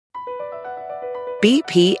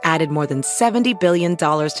BP added more than $70 billion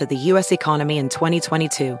to the U.S. economy in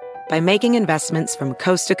 2022 by making investments from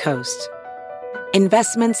coast to coast.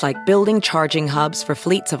 Investments like building charging hubs for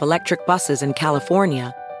fleets of electric buses in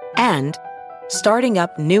California and starting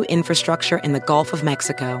up new infrastructure in the Gulf of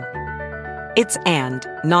Mexico. It's and,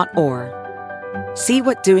 not or. See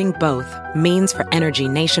what doing both means for energy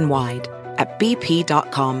nationwide at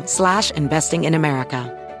bp.com/investing in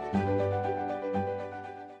America.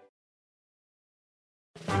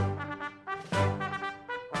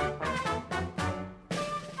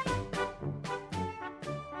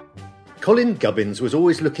 Colin Gubbins was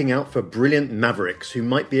always looking out for brilliant mavericks who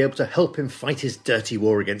might be able to help him fight his dirty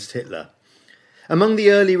war against Hitler. Among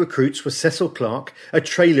the early recruits was Cecil Clarke, a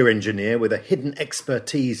trailer engineer with a hidden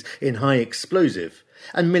expertise in high explosive,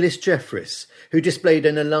 and Millis Jeffries, who displayed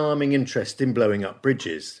an alarming interest in blowing up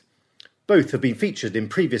bridges. Both have been featured in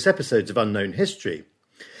previous episodes of Unknown History.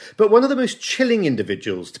 But one of the most chilling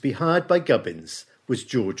individuals to be hired by Gubbins was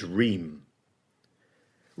George Rheam.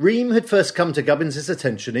 Rheam had first come to Gubbins'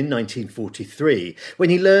 attention in 1943, when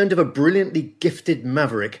he learned of a brilliantly gifted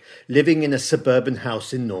maverick living in a suburban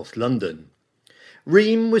house in North London.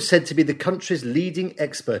 Rheam was said to be the country's leading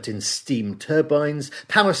expert in steam turbines,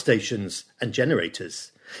 power stations and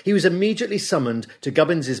generators. He was immediately summoned to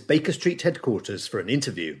Gubbins' Baker Street headquarters for an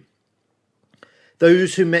interview.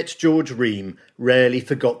 Those who met George Rheam rarely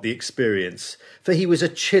forgot the experience, for he was a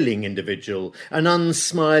chilling individual, an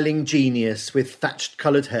unsmiling genius with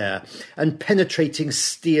thatched-coloured hair and penetrating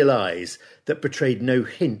steel eyes that betrayed no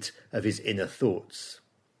hint of his inner thoughts.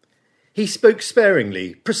 He spoke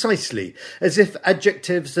sparingly, precisely, as if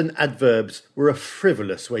adjectives and adverbs were a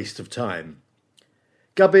frivolous waste of time.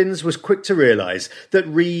 Gubbins was quick to realise that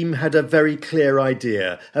Rheam had a very clear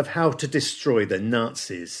idea of how to destroy the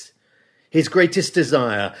Nazis. His greatest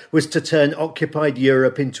desire was to turn occupied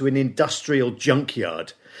Europe into an industrial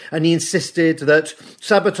junkyard, and he insisted that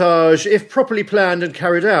sabotage, if properly planned and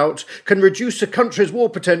carried out, can reduce a country's war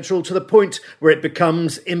potential to the point where it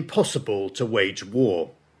becomes impossible to wage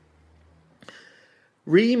war.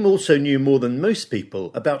 Rheam also knew more than most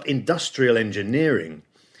people about industrial engineering.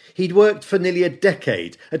 He'd worked for nearly a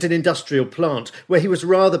decade at an industrial plant where he was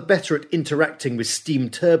rather better at interacting with steam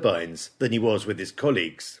turbines than he was with his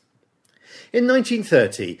colleagues. In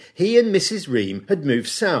 1930, he and Mrs. Rheam had moved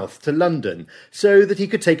south to London so that he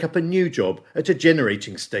could take up a new job at a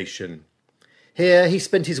generating station. Here he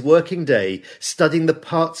spent his working day studying the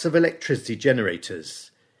parts of electricity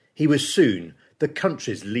generators. He was soon the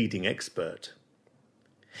country's leading expert.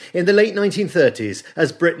 In the late 1930s,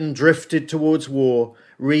 as Britain drifted towards war,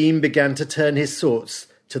 Rheam began to turn his thoughts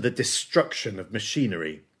to the destruction of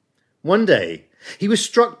machinery. One day, he was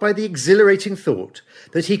struck by the exhilarating thought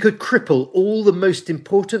that he could cripple all the most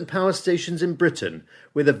important power stations in Britain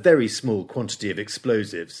with a very small quantity of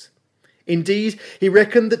explosives. Indeed, he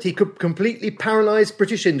reckoned that he could completely paralyse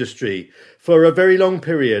British industry for a very long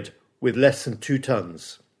period with less than 2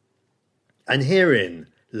 tons. And herein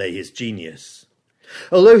lay his genius.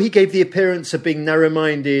 Although he gave the appearance of being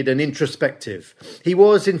narrow-minded and introspective, he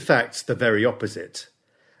was in fact the very opposite.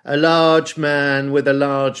 A large man with a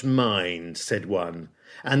large mind, said one,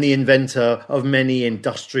 and the inventor of many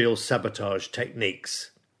industrial sabotage techniques.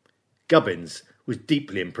 Gubbins was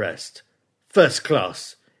deeply impressed. First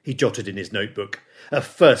class, he jotted in his notebook. A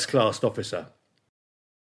first-class officer.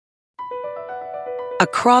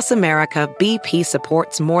 Across America, BP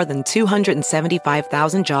supports more than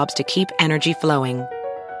 275,000 jobs to keep energy flowing.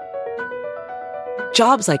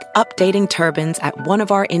 Jobs like updating turbines at one of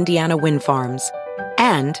our Indiana wind farms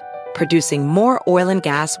and producing more oil and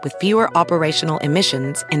gas with fewer operational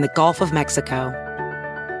emissions in the Gulf of Mexico.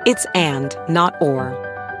 It's and, not or.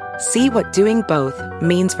 See what doing both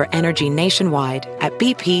means for energy nationwide at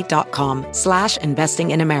bp.com/investing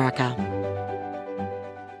in America.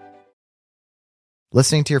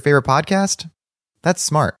 Listening to your favorite podcast? That's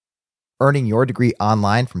smart. Earning your degree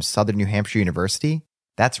online from Southern New Hampshire University?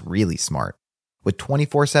 That's really smart. With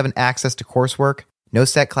 24/7 access to coursework, no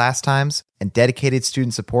set class times, and dedicated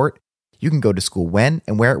student support, you can go to school when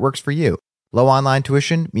and where it works for you. Low online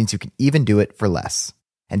tuition means you can even do it for less.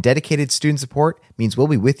 And dedicated student support means we'll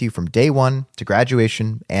be with you from day one to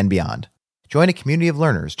graduation and beyond. Join a community of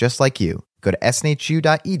learners just like you. Go to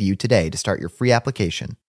snhu.edu today to start your free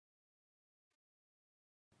application.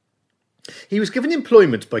 He was given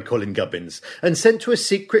employment by Colin Gubbins and sent to a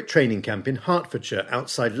secret training camp in Hertfordshire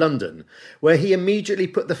outside London, where he immediately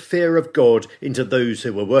put the fear of God into those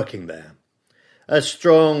who were working there. A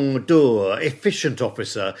strong, dour, efficient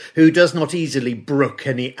officer who does not easily brook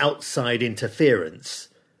any outside interference.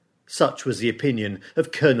 Such was the opinion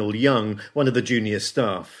of Colonel Young, one of the junior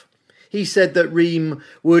staff. He said that Rheam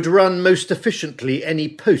would run most efficiently any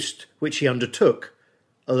post which he undertook,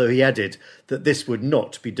 although he added that this would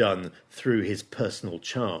not be done through his personal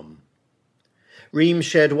charm. Rheam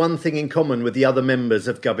shared one thing in common with the other members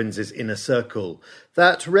of Gubbins's inner circle,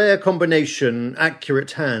 that rare combination,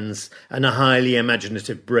 accurate hands and a highly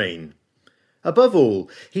imaginative brain. Above all,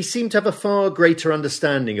 he seemed to have a far greater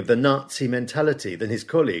understanding of the Nazi mentality than his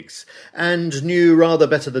colleagues, and knew rather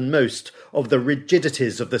better than most of the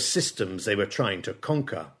rigidities of the systems they were trying to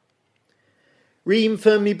conquer. Rheam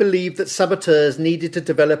firmly believed that saboteurs needed to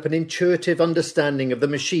develop an intuitive understanding of the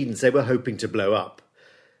machines they were hoping to blow up.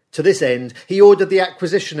 To this end, he ordered the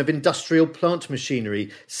acquisition of industrial plant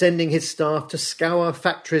machinery, sending his staff to scour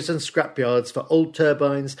factories and scrapyards for old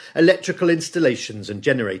turbines, electrical installations and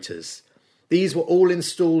generators. These were all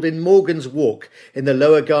installed in Morgan's Walk in the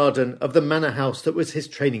lower garden of the manor house that was his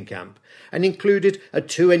training camp, and included a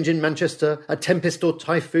 2-engine Manchester, a Tempest or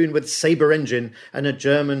Typhoon with Sabre engine, and a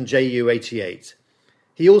German Ju-88.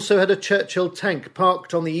 He also had a Churchill tank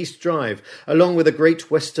parked on the East Drive, along with a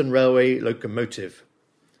Great Western Railway locomotive.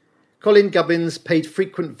 Colin Gubbins paid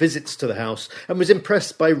frequent visits to the house and was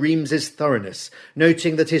impressed by Rheam's thoroughness,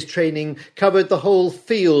 noting that his training covered the whole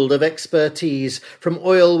field of expertise, from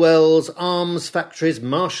oil wells, arms factories,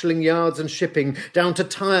 marshalling yards and shipping, down to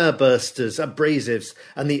tyre bursters, abrasives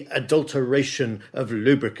and the adulteration of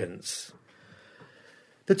lubricants.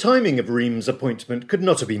 The timing of Rheam's appointment could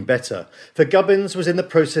not have been better, for Gubbins was in the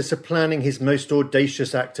process of planning his most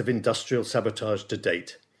audacious act of industrial sabotage to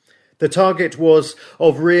date. The target was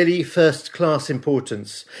of really first-class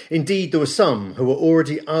importance. Indeed, there were some who were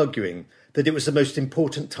already arguing that it was the most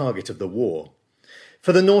important target of the war.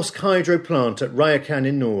 For the Norsk Hydro plant at Rjukan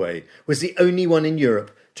in Norway was the only one in Europe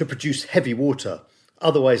to produce heavy water,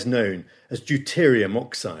 otherwise known as deuterium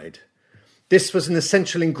oxide. This was an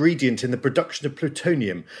essential ingredient in the production of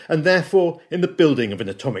plutonium and therefore in the building of an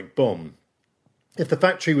atomic bomb. If the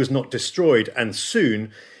factory was not destroyed, and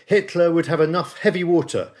soon, Hitler would have enough heavy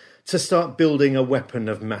water to start building a weapon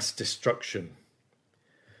of mass destruction.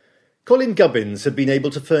 Colin Gubbins had been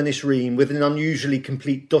able to furnish Rheam with an unusually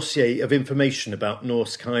complete dossier of information about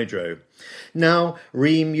Norsk Hydro. Now,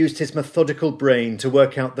 Rheam used his methodical brain to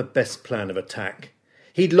work out the best plan of attack.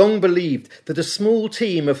 He'd long believed that a small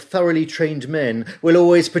team of thoroughly trained men will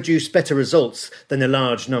always produce better results than a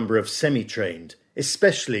large number of semi-trained,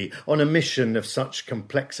 especially on a mission of such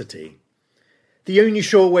complexity. The only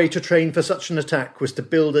sure way to train for such an attack was to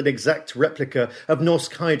build an exact replica of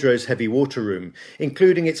Norsk Hydro's heavy water room,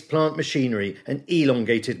 including its plant machinery and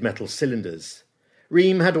elongated metal cylinders.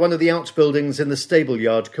 Rheam had one of the outbuildings in the stable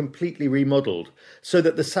yard completely remodelled, so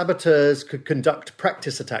that the saboteurs could conduct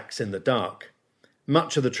practice attacks in the dark.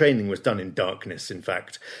 Much of the training was done in darkness, in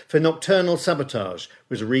fact, for nocturnal sabotage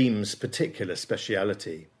was Rheam's particular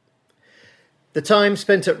speciality. The time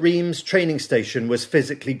spent at Rheam's training station was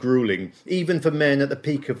physically gruelling, even for men at the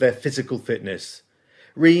peak of their physical fitness.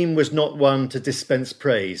 Rheam was not one to dispense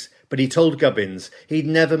praise, but he told Gubbins he'd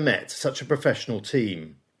never met such a professional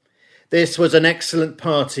team. This was an excellent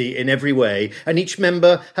party in every way, and each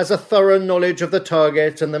member has a thorough knowledge of the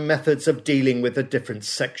target and the methods of dealing with the different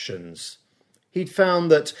sections. He'd found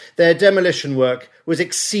that their demolition work was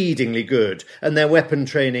exceedingly good and their weapon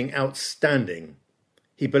training outstanding.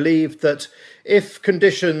 He believed that, if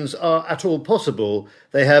conditions are at all possible,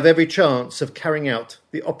 they have every chance of carrying out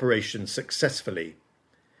the operation successfully.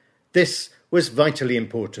 This was vitally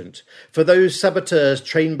important, for those saboteurs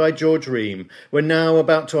trained by George Rheam were now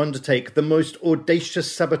about to undertake the most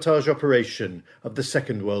audacious sabotage operation of the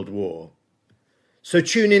Second World War. So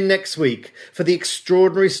tune in next week for the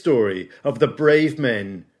extraordinary story of the brave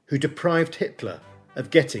men who deprived Hitler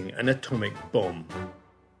of getting an atomic bomb.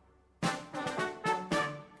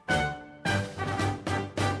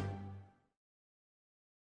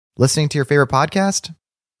 Listening to your favorite podcast?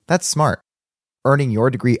 That's smart. Earning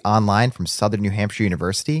your degree online from Southern New Hampshire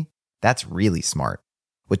University? That's really smart.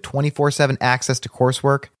 With 24/7 access to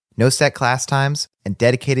coursework, no set class times, and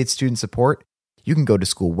dedicated student support, you can go to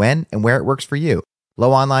school when and where it works for you.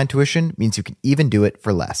 Low online tuition means you can even do it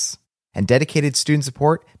for less. And dedicated student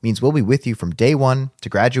support means we'll be with you from day one to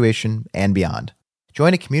graduation and beyond.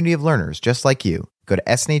 Join a community of learners just like you. Go to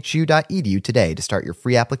snhu.edu today to start your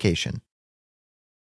free application.